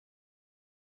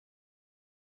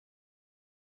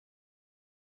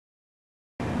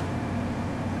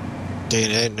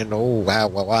Oh, wow,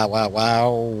 wow, wow,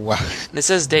 wow, wow. And it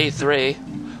says day 3.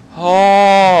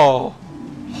 Oh!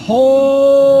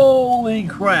 Holy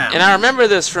crap! And I remember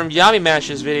this from Yami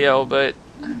Mash's video, but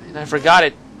I forgot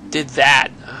it did that.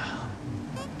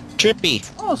 Trippy.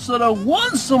 Oh, so there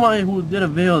was somebody who did a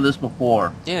video of this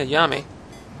before. Yeah, Yami.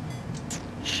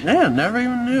 Yeah, never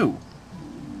even knew.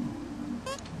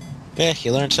 Yeah,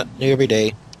 you learn something new every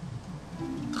day.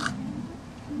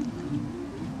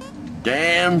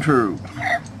 Damn true.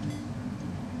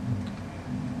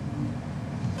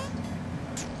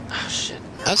 Oh, shit.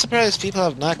 I'm surprised people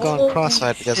have not gone Holy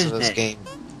cross-eyed because of this shit. game.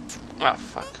 Oh,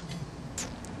 fuck.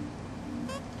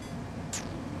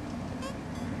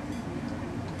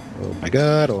 Oh my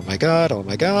god, oh my god, oh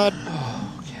my god.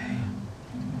 Oh, okay.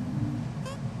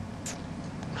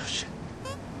 Oh, shit.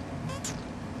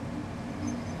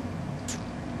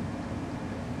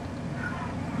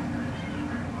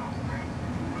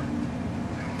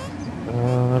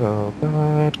 God, oh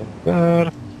god, oh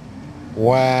god.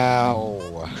 Wow.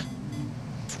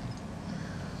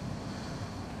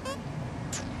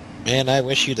 Man, I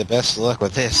wish you the best of luck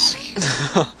with this.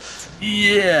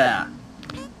 Yeah.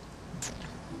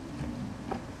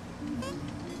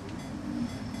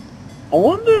 I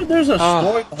wonder if there's a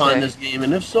story behind okay. this game,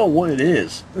 and if so, what it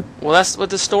is. Well, that's what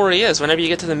the story is. Whenever you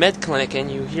get to the med clinic and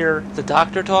you hear the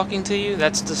doctor talking to you,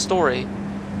 that's the story.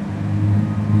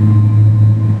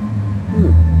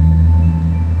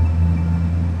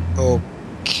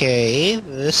 Okay,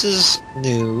 this is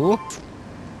new.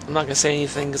 I'm not gonna say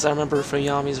anything because I remember from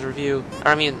Yami's review.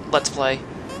 I mean, Let's Play.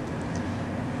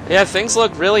 Yeah, things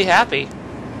look really happy.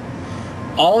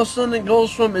 All of a sudden, it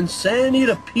goes from insanity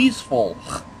to peaceful.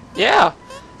 Yeah,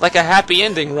 like a happy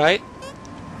ending, right?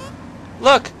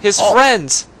 Look, his Oh.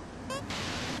 friends.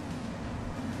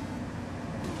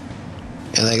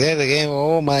 And like that, the game,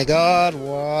 oh my god,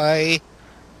 why?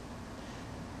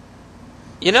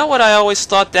 You know what I always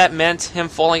thought that meant, him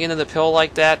falling into the pill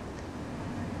like that?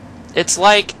 It's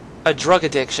like a drug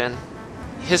addiction.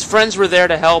 His friends were there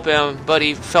to help him, but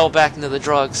he fell back into the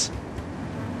drugs.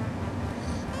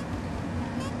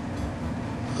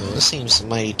 Oh, this seems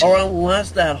mighty too. Or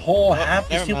unless that whole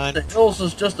happy never scene mind. with the hills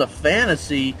was just a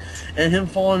fantasy, and him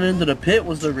falling into the pit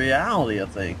was the reality, I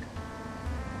think.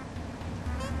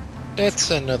 That's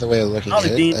another way of looking at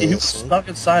Probably it. he I was assume. stuck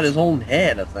inside his own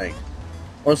head, I think.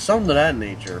 Or something of that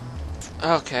nature.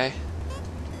 Okay.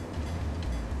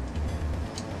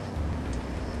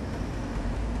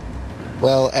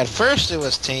 Well, at first it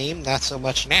was tame, not so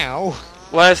much now.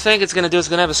 What I think it's gonna do is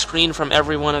gonna have a screen from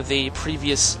every one of the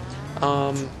previous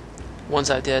ones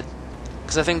I did.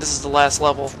 Because I think this is the last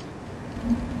level.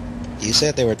 You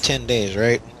said there were 10 days,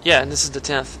 right? Yeah, and this is the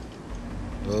 10th.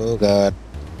 Oh god.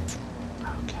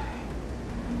 Okay.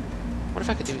 What if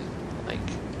I could do, like...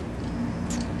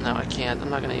 No, I can't. I'm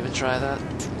not gonna even try that.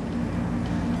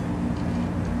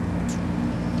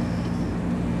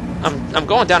 I'm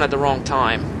going down at the wrong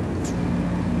time.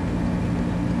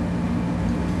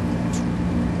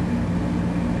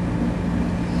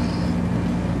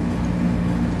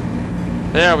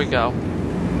 There we go.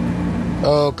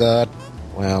 Oh god.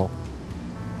 Wow.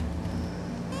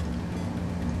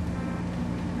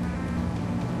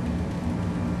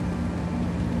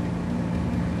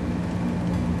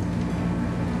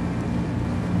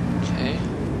 Okay.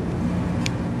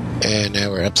 And now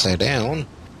we're upside down.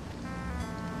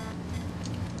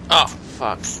 Oh,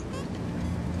 fuck.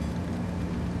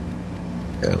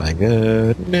 Oh my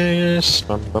goodness.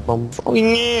 Bum, bum, bum. Oh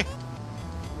yeah.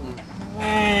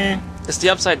 It's the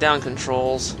upside down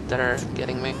controls that are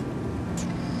getting me.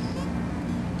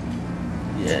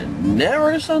 Yeah,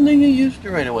 never something you used to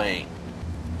right away.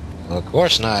 Well, of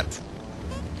course not.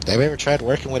 Have you ever tried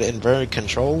working with inverted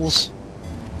controls?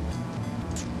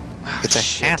 Oh, It's a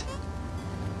shit. hat.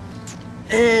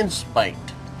 And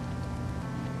spiked.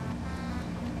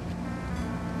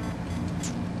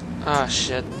 Ah,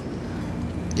 shit.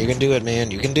 You can do it,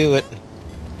 man. You can do it.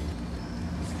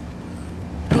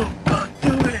 Do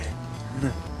it!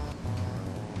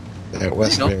 That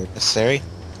wasn't There you really necessary.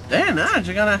 Damn, now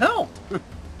you gotta help.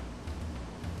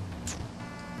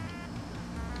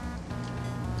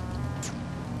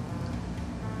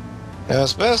 I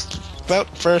was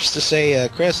about first to say,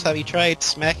 Chris, have you tried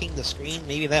smacking the screen?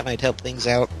 Maybe that might help things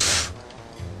out.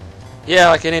 Yeah,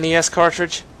 like an NES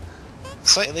cartridge.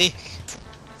 Slightly.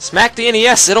 Smack the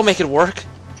NES, it'll make it work.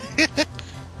 I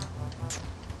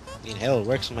mean, hell, it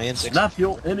works on my N64. Snap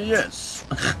your NES.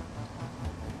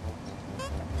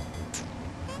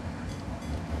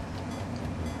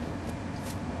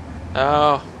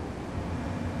 Oh.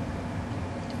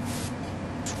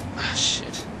 Ah,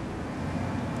 shit.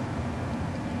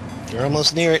 You're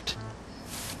almost near it.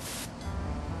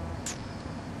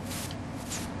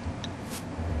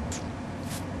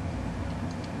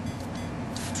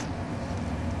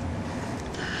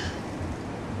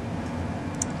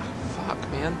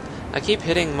 man. I keep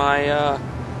hitting my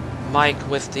mic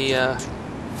with the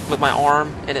with my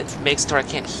arm, and it makes it so I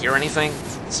can't hear anything.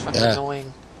 It's fucking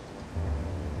annoying.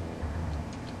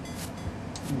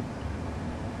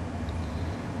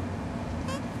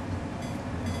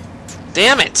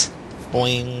 Damn it!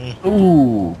 Boing.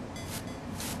 Ooh.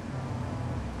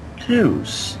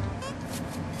 Deuce.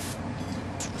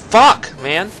 Fuck,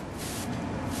 man.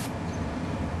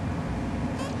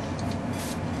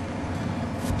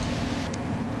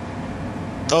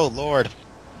 Oh, Lord.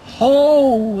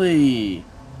 Holy.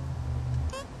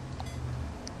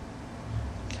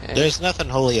 Okay. There's nothing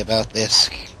holy about this.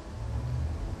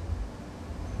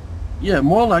 Yeah,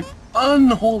 more like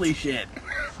unholy shit.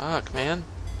 Fuck, man.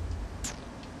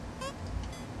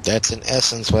 That's in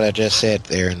essence what I just said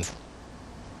there. And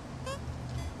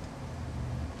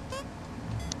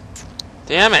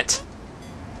Damn it!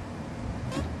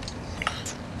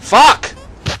 Fuck!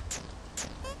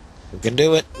 we can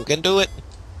do it. We can do it.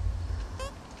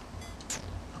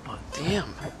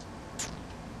 Damn.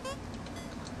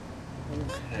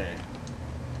 Okay.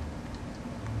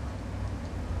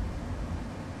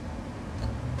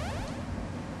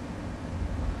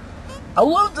 I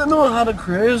love to know how the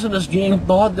creators in this game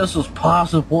thought this was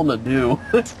possible to do.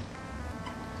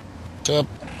 To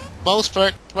most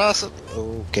part, possible.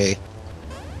 Okay.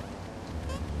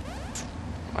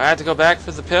 I had to go back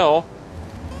for the pill.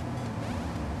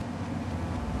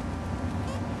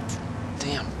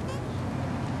 Damn.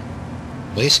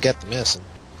 At least you got the missing.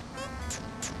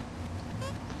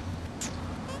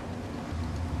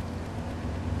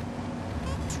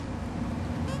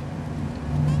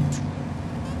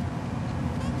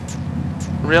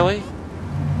 Really?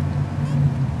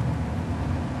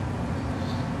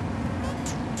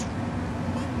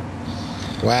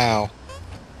 Wow.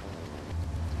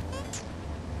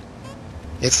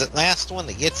 It's the last one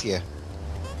that gets you.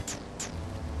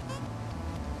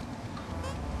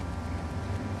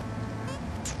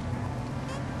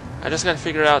 I just gotta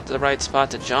figure out the right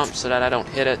spot to jump so that I don't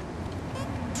hit it.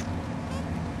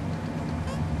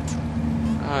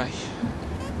 Ay.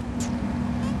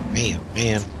 Man,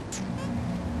 man.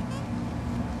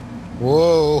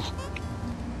 Whoa.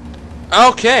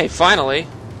 Okay, finally.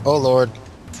 Oh, Lord.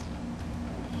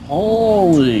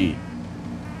 Holy.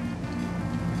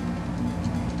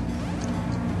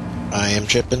 I am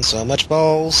tripping so much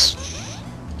balls.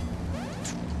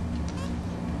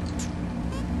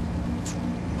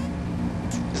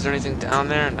 Is there anything down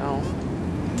there? No.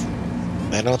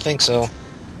 I don't think so.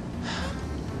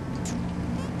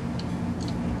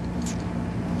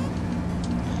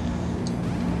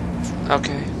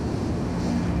 Okay.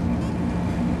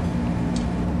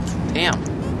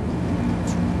 Damn.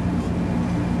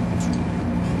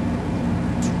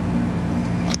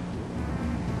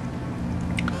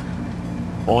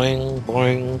 Boing,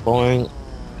 boing, boing.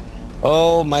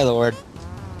 Oh, my Lord.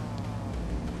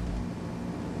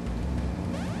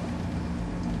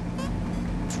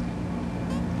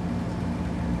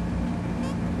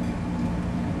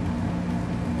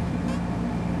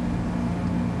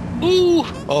 Ooh!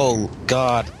 Oh,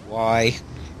 God, why?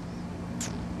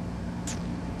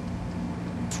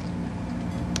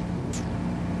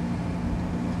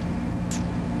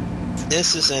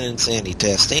 This is an insanity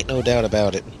test, ain't no doubt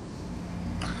about it.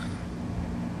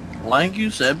 Like you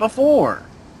said before.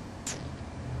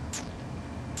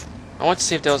 I want to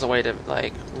see if there was a way to,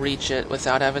 like, reach it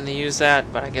without having to use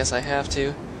that, but I guess I have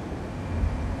to.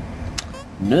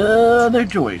 Another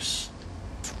choice.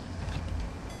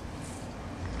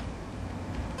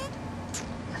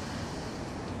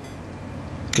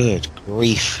 Good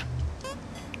grief.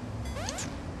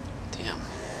 Damn.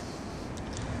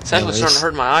 It's actually starting to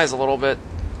hurt my eyes a little bit.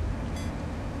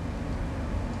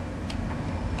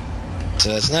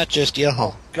 So it's not just you.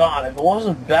 Oh God, if it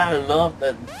wasn't bad enough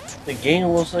that the game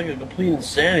looks like a complete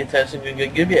insanity test and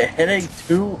could give you a headache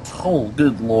too, oh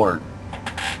good Lord.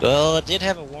 Well, it did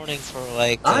have a warning for,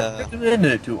 like, I recommend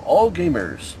it to all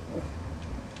gamers.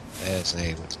 as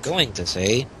I was going to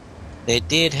say, they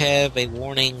did have a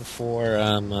warning for,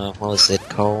 what was it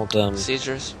called?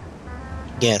 Seizures.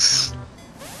 Yes.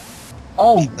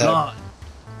 Oh God.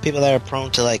 People that are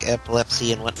prone to, like,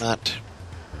 epilepsy and whatnot.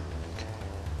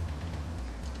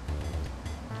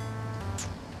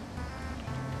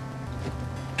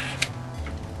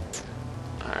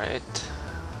 Alright.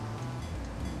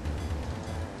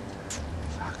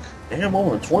 Fuck. Damn,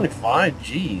 over 25?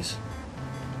 Jeez.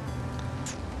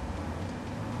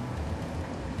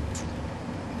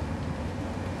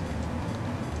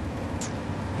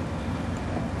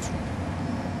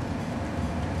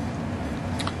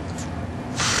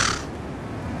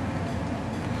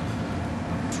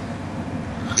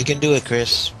 You can do it,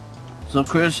 Chris. So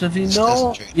Chris, if Just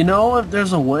concentrate. if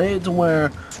there's a way to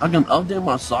where I can update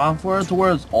my software to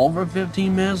where it's over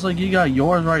 15 minutes like you got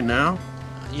yours right now?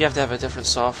 You have to have a different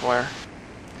software.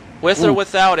 With or Ooh.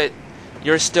 without it,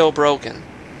 you're still broken.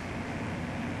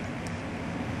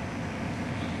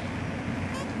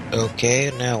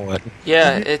 Okay, now what?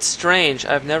 Yeah, it's strange.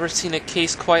 I've never seen a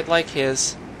case quite like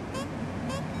his.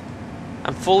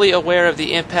 I'm fully aware of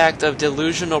the impact of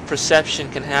delusional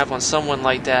perception can have on someone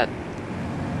like that.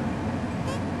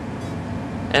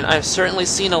 And I've certainly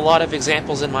seen a lot of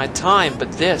examples in my time,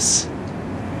 but this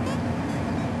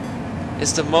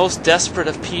is the most desperate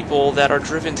of people that are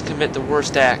driven to commit the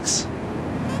worst acts.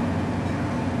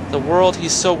 The world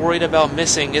he's so worried about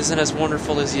missing isn't as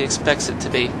wonderful as he expects it to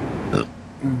be.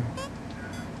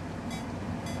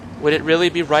 Would it really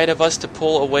be right of us to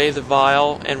pull away the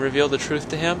vial and reveal the truth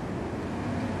to him?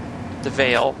 The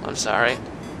veil, I'm sorry.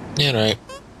 Yeah, right.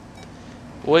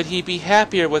 Would he be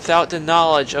happier without the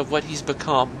knowledge of what he's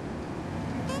become?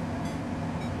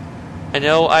 I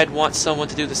know I'd want someone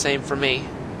to do the same for me.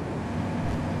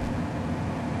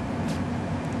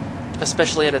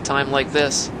 Especially at a time like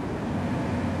this.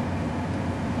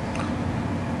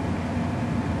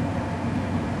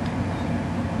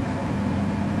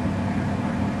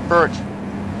 Bert.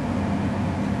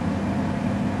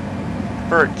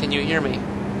 Bert, can you hear me?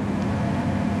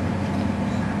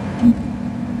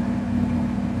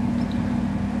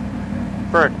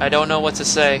 Bert, I don't know what to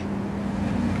say.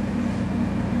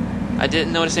 I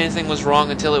didn't notice anything was wrong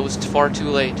until it was far too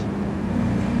late.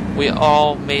 We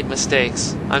all made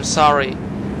mistakes. I'm sorry.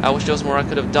 I wish there was more I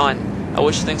could have done. I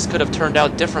wish things could have turned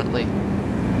out differently.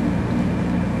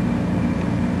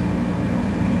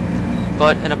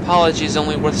 But an apology is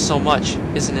only worth so much,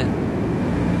 isn't it?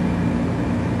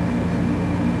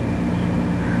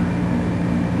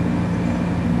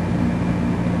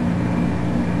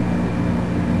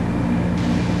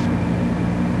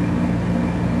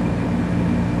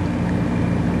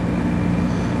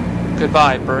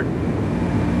 Goodbye, Bert.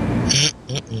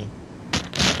 Mm-mm.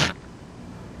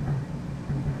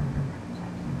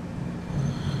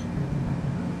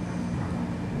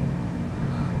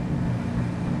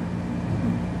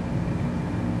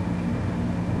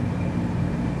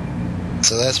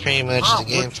 So that's pretty much the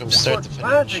game from start to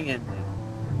finish.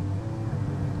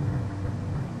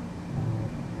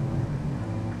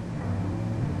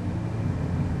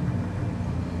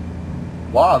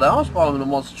 Wow, that was probably the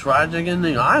most tragic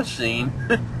ending I've seen.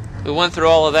 We went through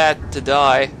all of that to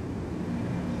die.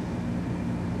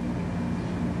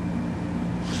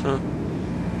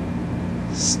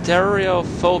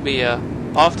 Stereophobia,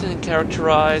 often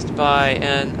characterized by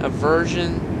an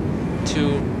aversion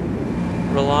to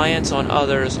reliance on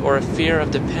others or a fear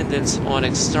of dependence on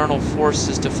external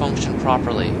forces to function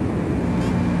properly.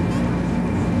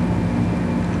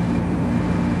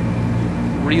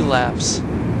 Relapse.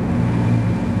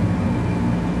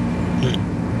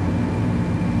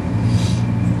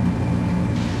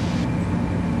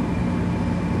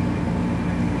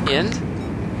 End?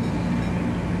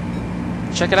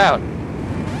 Check it out.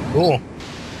 Cool.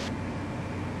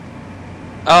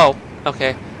 Oh,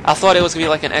 okay. I thought it was gonna be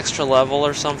like an extra level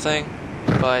or something,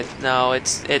 but no,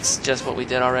 it's just what we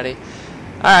did already.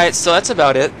 Alright, so that's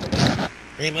about it.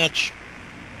 Pretty much.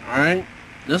 Alright,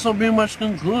 this will be much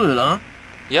concluded, huh?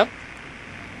 Yep.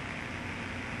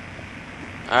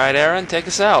 Alright, Aaron, take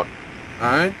us out.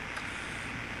 Alright.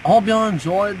 I hope y'all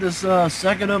enjoyed this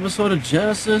second episode of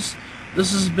Genesis.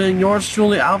 This has been yours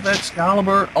truly, Alpha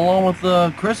Excalibur, along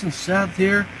with Chris and Seth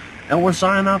here, and we're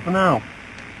signing out for now.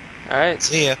 Alright.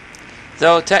 See ya.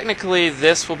 So, technically,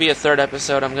 this will be a third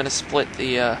episode. I'm going to split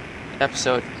the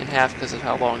episode in half because of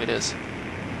how long it is.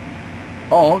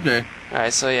 Oh, okay.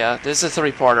 Alright, so yeah, this is a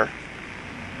three-parter.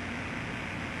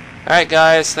 Alright,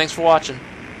 guys, thanks for watching.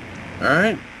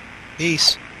 Alright.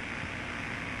 Peace.